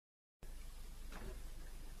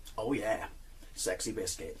Oh yeah, sexy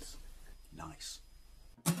biscuits. Nice.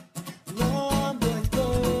 Long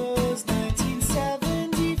was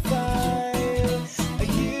 1975. A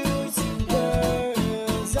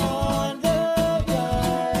YouTuber's on the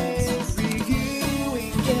rise.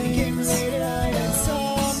 Reviewing games late at night and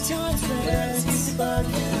sometimes friends used to bug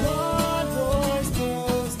him. Long was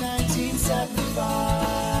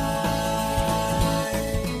 1975.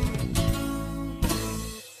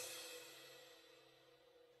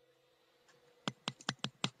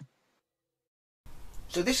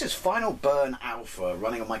 So this is Final Burn Alpha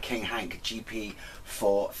running on my KinHanK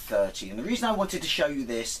GP430, and the reason I wanted to show you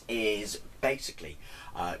this is basically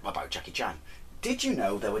about Jackie Chan. Did you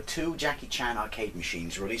know there were two Jackie Chan arcade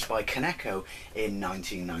machines released by KinHanK in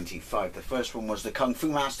 1995? The first one was the Kung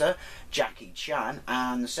Fu Master, Jackie Chan,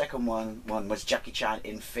 and the second one was Jackie Chan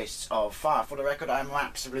in Fists of Fire. For the record, I'm an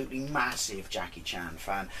absolutely massive Jackie Chan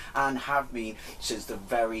fan and have been since the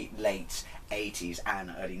very late 80s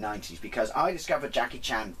and early 90s, because I discovered Jackie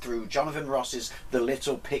Chan through Jonathan Ross's The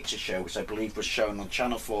Little Picture Show, which I believe was shown on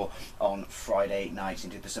Channel 4 on Friday night,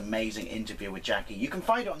 and did this amazing interview with Jackie. You can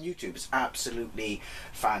find it on YouTube. It's absolutely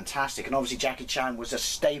fantastic, and obviously Jackie Chan was a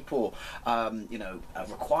staple you know, a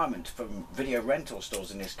requirement from video rental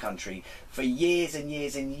stores in this country for years and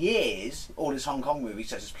years and years. All his Hong Kong movies,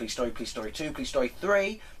 such as Police Story, Police Story 2, Police Story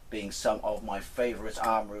 3 being some of my favourites,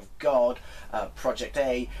 Armour of God, Project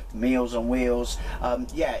A, Meals on Wheels.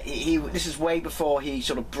 Yeah, this is way before he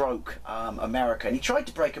sort of broke America, and he tried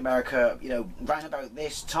to break America, you know, round about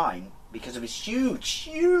this time because of his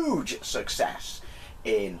huge success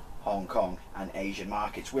in Hong Kong and Asian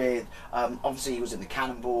markets. With obviously he was in the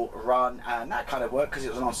Cannonball Run, and that kind of worked because it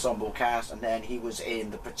was an ensemble cast, and then he was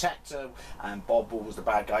in The Protector, and Bob Ball was the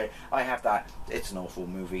bad guy. I have that. It's an awful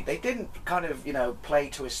movie. They didn't kind of, you know, play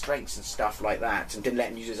to his strengths and stuff like that, and didn't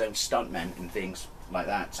let him use his own stuntmen and things like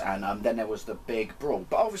that. And then there was the big brawl.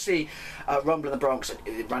 But obviously Rumble in the Bronx,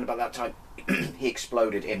 around about that time, he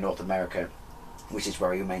exploded in North America, which is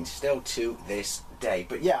where he remains still to this day.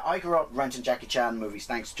 But yeah, I grew up renting Jackie Chan movies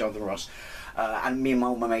thanks to Jonathan Ross, and me and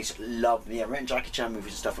all my mates loved me. I rented Jackie Chan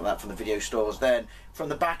movies and stuff like that from the video stores. Then from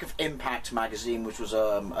the back of Impact magazine, which was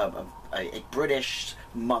a British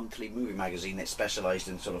monthly movie magazine that specialised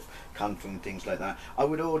in sort of kung fu and things like that, I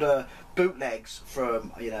would order bootlegs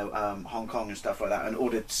from, you know, Hong Kong and stuff like that, and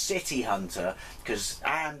ordered City Hunter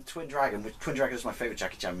and Twin Dragon, which Twin Dragon is my favourite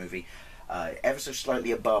Jackie Chan movie. Ever so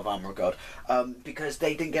slightly above Armour of God, because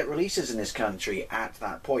they didn't get releases in this country at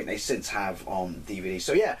that point. They since have on DVD.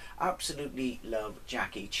 So yeah, absolutely love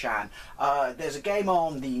Jackie Chan. There's a game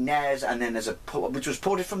on the NES, and then there's which was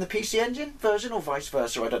ported from the PC Engine version, or vice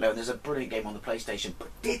versa, I don't know. And there's a brilliant game on the PlayStation, but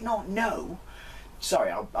did not know.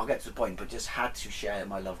 Sorry, I'll get to the point, but just had to share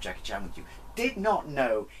my love Jackie Chan with you. Did not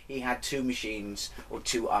know he had two machines or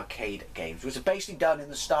two arcade games, which are basically done in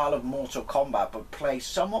the style of Mortal Kombat, but play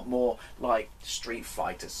somewhat more like Street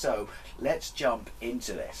Fighter. So let's jump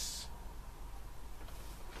into this.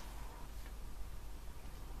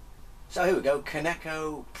 So here we go.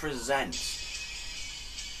 KinHanK presents.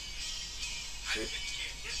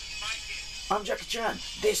 I'm Jackie Chan.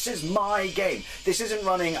 This is my game. This isn't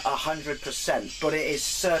running 100%, but it is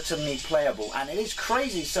certainly playable, and it is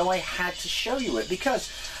crazy, so I had to show you it,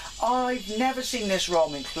 because I've never seen this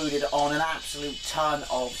ROM included on an absolute ton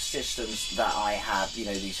of systems that I have, you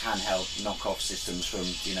know, these handheld knockoff systems from,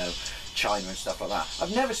 you know, China and stuff like that.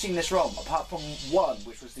 I've never seen this ROM, apart from one,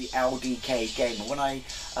 which was the LDK game, and when I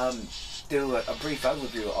do a brief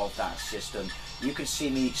overview of that system, you can see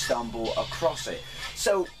me stumble across it.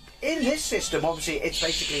 So in this system, obviously, it's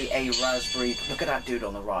basically a Raspberry. Look at that dude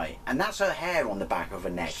on the right. And that's her hair on the back of her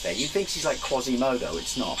neck there. You think she's like Quasimodo.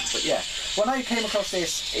 It's not. But yeah, when I came across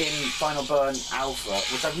this in Final Burn Alpha,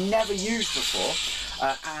 which I've never used before,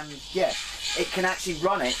 and yeah, it can actually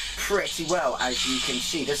run it pretty well, as you can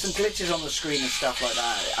see. There's some glitches on the screen and stuff like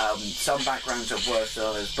that. Some backgrounds are worse than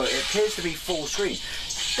others, but it appears to be full screen.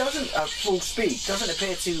 Doesn't full speed doesn't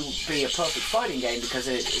appear to be a perfect fighting game, because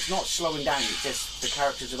it's not slowing down. It's just the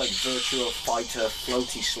characters are like Virtua Fighter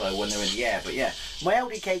floaty slow when they're in the air. But yeah, my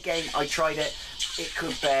LDK game, I tried it. It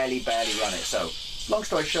could barely run it. So long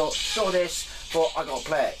story short, saw this, thought I gotta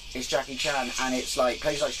play it. It's Jackie Chan, and it's like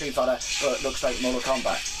plays like Street Fighter, but looks like Mortal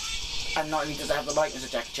Kombat. And not only does it have the likeness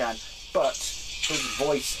of Jackie Chan, but his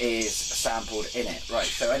voice is sampled in it. Right.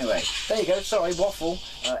 So anyway, there you go. Sorry, waffle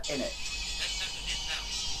in it.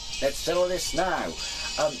 Let's settle this now.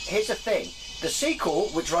 Here's the thing. The sequel,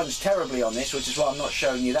 which runs terribly on this, which is why I'm not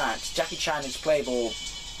showing you that, Jackie Chan is playable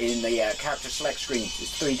in the character select screen.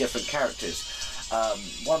 There's 3 different characters.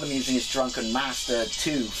 One of them using his Drunken Master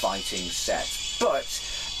 2 fighting set. But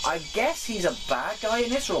I guess he's a bad guy in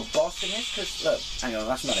this, or a boss in this, because, look, hang on,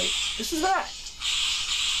 that's money. This is that.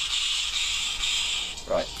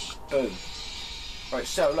 Right, boom. Right,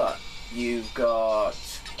 so look, you've got,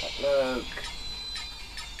 look,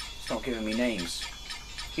 it's not giving me names.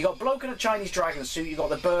 You got bloke in a Chinese dragon suit, you got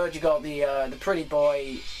the bird, you got the pretty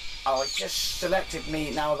boy. Oh, it just selected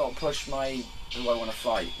me, now I've got to push my, who I want to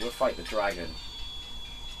fight. We'll fight the dragon.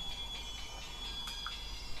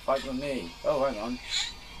 Fight with me. Oh, hang on.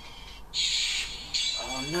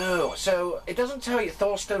 Oh no, so it doesn't tell you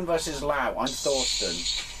Thorsten versus Lau. I'm Thorsten.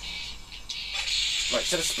 Right,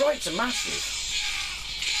 so the sprites are massive.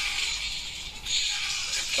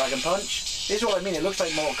 Dragon Punch. This is what I mean, it looks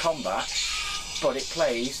like Mortal Kombat, but it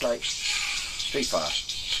plays like Street Fighter.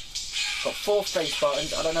 Got 4 face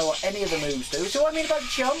buttons, I don't know what any of the moves do. So what I mean about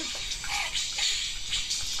jump?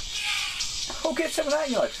 Oh, get some of that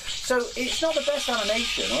in your life. So it's not the best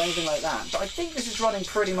animation or anything like that, but I think this is running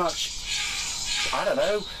pretty much, I don't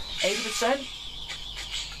know, 80%?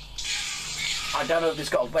 I don't know if it's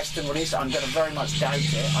got a Western release, I'm going to very much doubt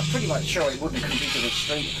it. I'm pretty much sure it wouldn't have competed with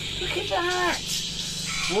Street. Look at that!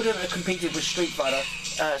 Wouldn't have competed with Street Fighter,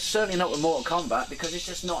 certainly not with Mortal Kombat, because it's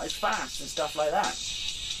just not as fast and stuff like that.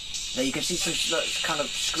 Now you can see some kind of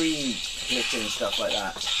screen glitching and stuff like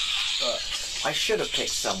that, but I should have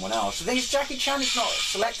picked someone else. The thing is, Jackie Chan is not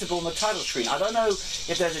selectable on the title screen. I don't know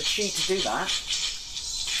if there's a cheat to do that.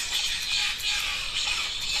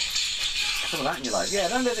 Some of that in your life. Yeah, I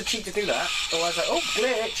don't know if there's a cheat to do that. Or I was like, oh,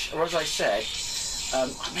 glitch! Or as I said, I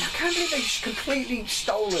mean, I can't believe they've completely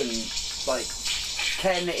stolen, like,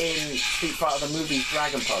 Ken in Street Fighter the movie's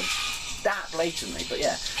Dragon Punch. That blatantly, but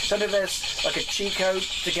yeah. Don't know if there's like a cheat code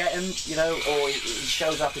to get him, you know, or he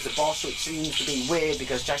shows up as a boss, which seems to be weird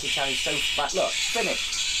because Jackie Chan is so fat. Look,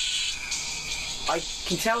 finish. I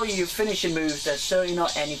can tell you your finishing moves, they're certainly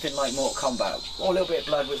not anything like Mortal Kombat. Or a little bit of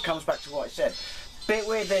blood, which comes back to what I said. Bit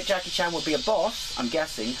weird that Jackie Chan would be a boss, I'm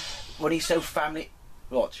guessing, when he's so family...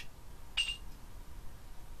 Watch.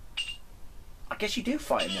 I guess you do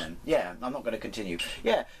fight him then. Yeah, I'm not going to continue.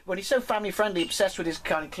 Yeah, when he's so family friendly, obsessed with his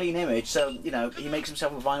kind of clean image, so, you know, he makes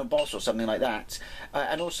himself a vinyl boss or something like that.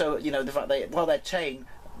 And also, you know, the fact that, while they're tame,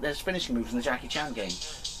 there's finishing moves in the Jackie Chan game.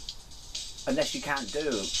 Unless you can't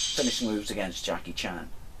do finishing moves against Jackie Chan.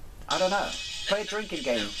 I don't know. Play a drinking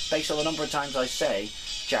game based on the number of times I say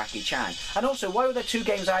Jackie Chan. And also, why were there 2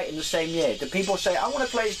 games out in the same year? Did people say, I want to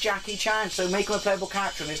play as Jackie Chan, so make him a playable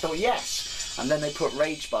character? And they thought, yes. And then they put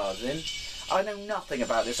rage bars in. I know nothing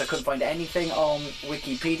about this. I couldn't find anything on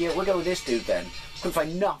Wikipedia. We'll go with this dude then. Couldn't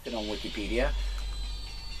find nothing on Wikipedia.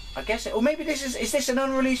 I guess it... Or maybe this is this an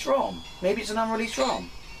unreleased ROM? Maybe it's an unreleased ROM.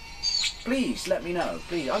 Please, let me know.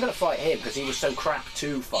 Please. I'm going to fight him because he was so crap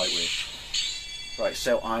to fight with. Right,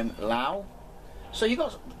 so I'm Lau. So you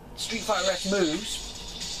got Street Fighter-esque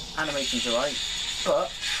moves. Animation's alright.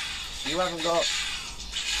 But you haven't got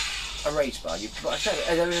a rage bar. I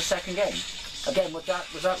said there was a second game. Again, was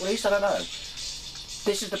that released? I don't know.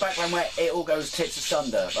 This is the background where it all goes tits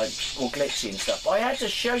asunder, like, all glitchy and stuff. But I had to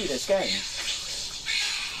show you this game.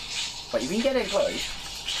 But if you can get in close,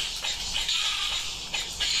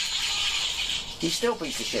 he still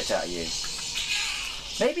beats the shit out of you.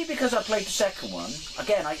 Maybe because I played the second one.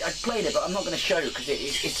 Again, I played it, but I'm not going to show you because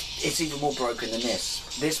it's even more broken than this.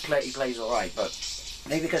 He plays alright, but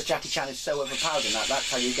maybe because Jackie Chan is so overpowered in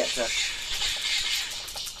that's how you get to...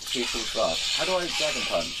 Fast. How do I Dragon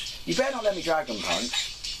Punch? You better not let me Dragon Punch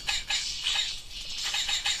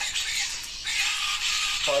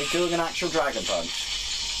by doing an actual Dragon Punch.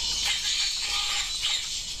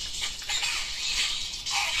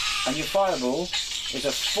 And your Fireball is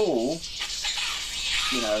a full,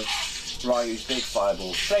 you know, Ryu's big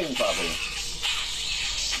Fireball, Flaming Fireball.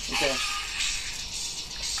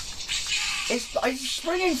 I'm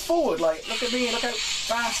springing forward, like, look at me, look how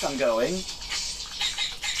fast I'm going.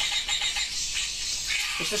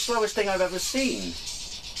 It's the slowest thing I've ever seen.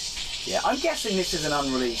 Yeah, I'm guessing this is an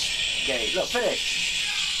unreleased game. Look, finish.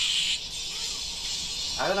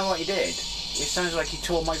 I don't know what he did. It sounds like he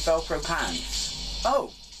tore my Velcro pants.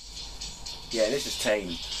 Oh! Yeah, this is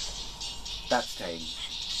tame. That's tame.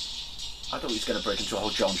 I thought he was going to break into a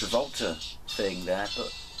whole John Travolta thing there,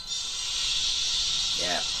 but...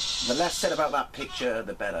 Yeah. The less said about that picture,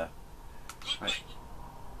 the better. Right.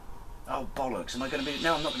 Oh, bollocks. Am I going to be...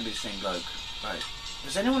 No, I'm not going to be the same bloke. Right.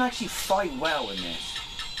 Does anyone actually fight well in this?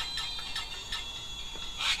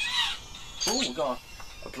 Oh, we got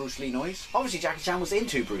a Bruce Lee noise. Obviously, Jackie Chan was in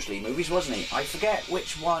 2 Bruce Lee movies, wasn't he? I forget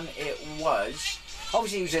which one it was.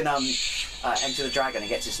 Obviously, he was in Enter the Dragon and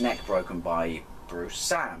gets his neck broken by Bruce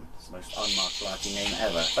Sam. It's the most unmartial arty name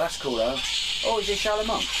ever. But that's cool, though. Oh, is it Shaolin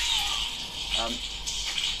Monk?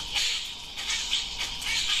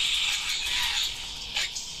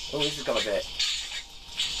 Oh, this has got a bit.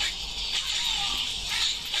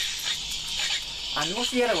 And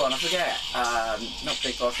what's the other one? I forget. Not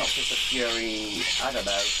Big Boss, not Fist of Fury. I don't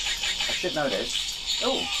know. I should know this.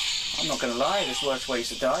 Oh, I'm not going to lie. There's worse ways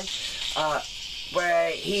to die.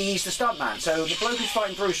 Where he's the stuntman. So the bloke who's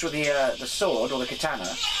fighting Bruce with the sword or the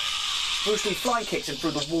katana, Bruce Lee fly kicks him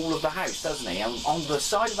through the wall of the house, doesn't he? And on the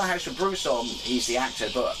side of the house with Bruce on, he's the actor.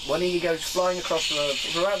 But when he goes flying across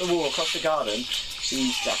throughout the wall, across the garden,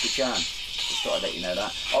 he's Jackie Chan. Just thought I'd let you know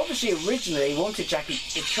that. Obviously, originally, he wanted Jackie.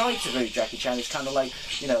 They tried to do Jackie Chan. It's kind of like,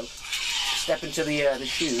 you know, step into the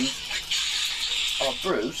shoes of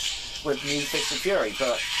Bruce with New Fist of Fury.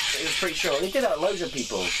 But it was pretty sure they did that to loads of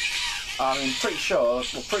people. I mean, pretty sure,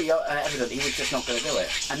 well, pretty evident he was just not going to do it.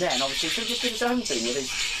 And then, obviously, he just did his own thing with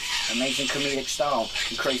his amazing comedic style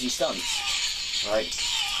and crazy stunts. Right?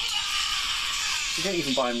 He didn't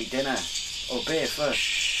even buy me dinner or beer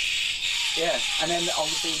first. Yeah, and then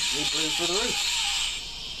obviously he blew through the roof.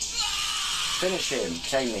 Finish him,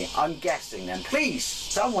 tamely. I'm guessing then. Please,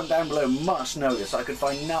 someone down below must know this. I could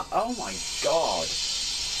find no. Oh my god!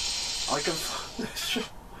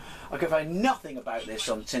 I can find nothing about this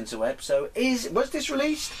on Tinterweb. So, was this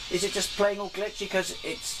released? Is it just plain old glitchy because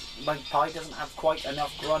my Pi doesn't have quite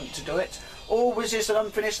enough grunt to do it, or was this an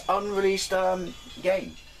unfinished, unreleased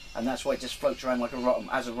game, and that's why it just floats around like a ROM,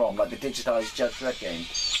 as a ROM, like the digitized Judge Dredd game?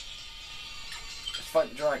 Fight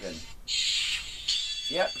the dragon.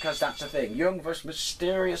 Yep, because that's the thing. Young vs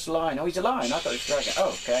mysterious lion. Oh, he's a lion. I thought he was a dragon.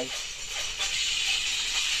 Oh, okay.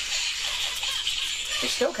 It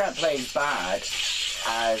still can't play as bad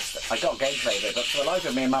as I got gameplay of it, but for the life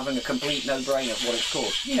of me, I'm having a complete no-brainer of what it's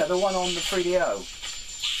called. You know, the one on the 3DO.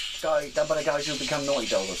 Done by the guys who become Naughty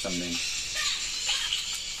Dog or something.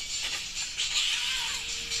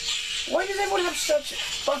 Why does everyone have such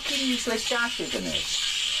fucking useless dashes in this?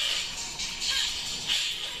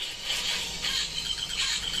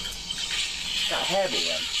 That hairball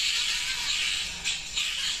then.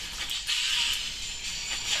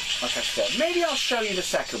 Like I said, maybe I'll show you the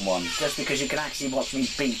second one, just because you can actually watch me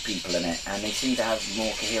beat people in it, and they seem to have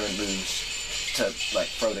more coherent moves to like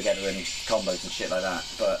throw together in combos and shit like that.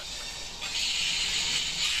 But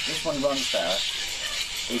this one runs better,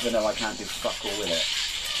 even though I can't do fuck all with it.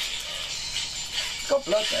 It's got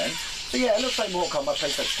blood then. So yeah, it looks like Mortal Kombat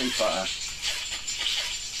plays like Street Fighter.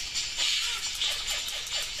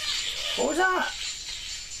 What was that?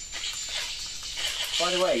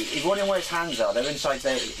 By the way, if you wondering where his hands are, they're inside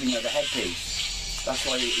the, you know, the headpiece. That's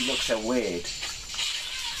why he looks so weird.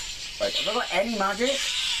 Like, have I got any magic?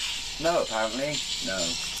 No, apparently. No.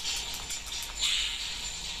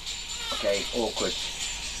 Okay, awkward.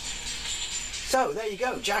 So, there you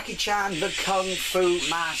go. Jackie Chan, the Kung Fu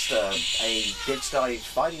Master. A digitized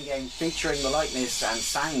fighting game featuring the likeness and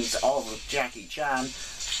sounds of Jackie Chan.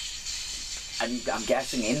 And I'm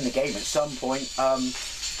guessing in the game at some point,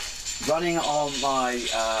 running on my,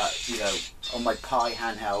 you know, on my Pi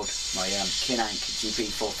handheld, my KinHanK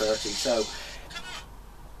GP430. So,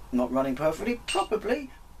 not running perfectly,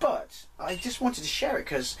 probably, but I just wanted to share it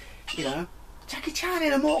because, you know, Jackie Chan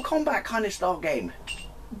in a Mortal Kombat kind of style game.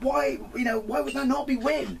 Why, you know, why would that not be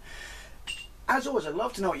win? As always, I'd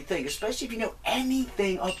love to know what you think, especially if you know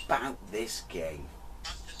anything about this game.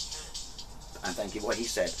 And thank you for what he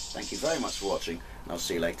said. Thank you very much for watching, and I'll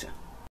see you later.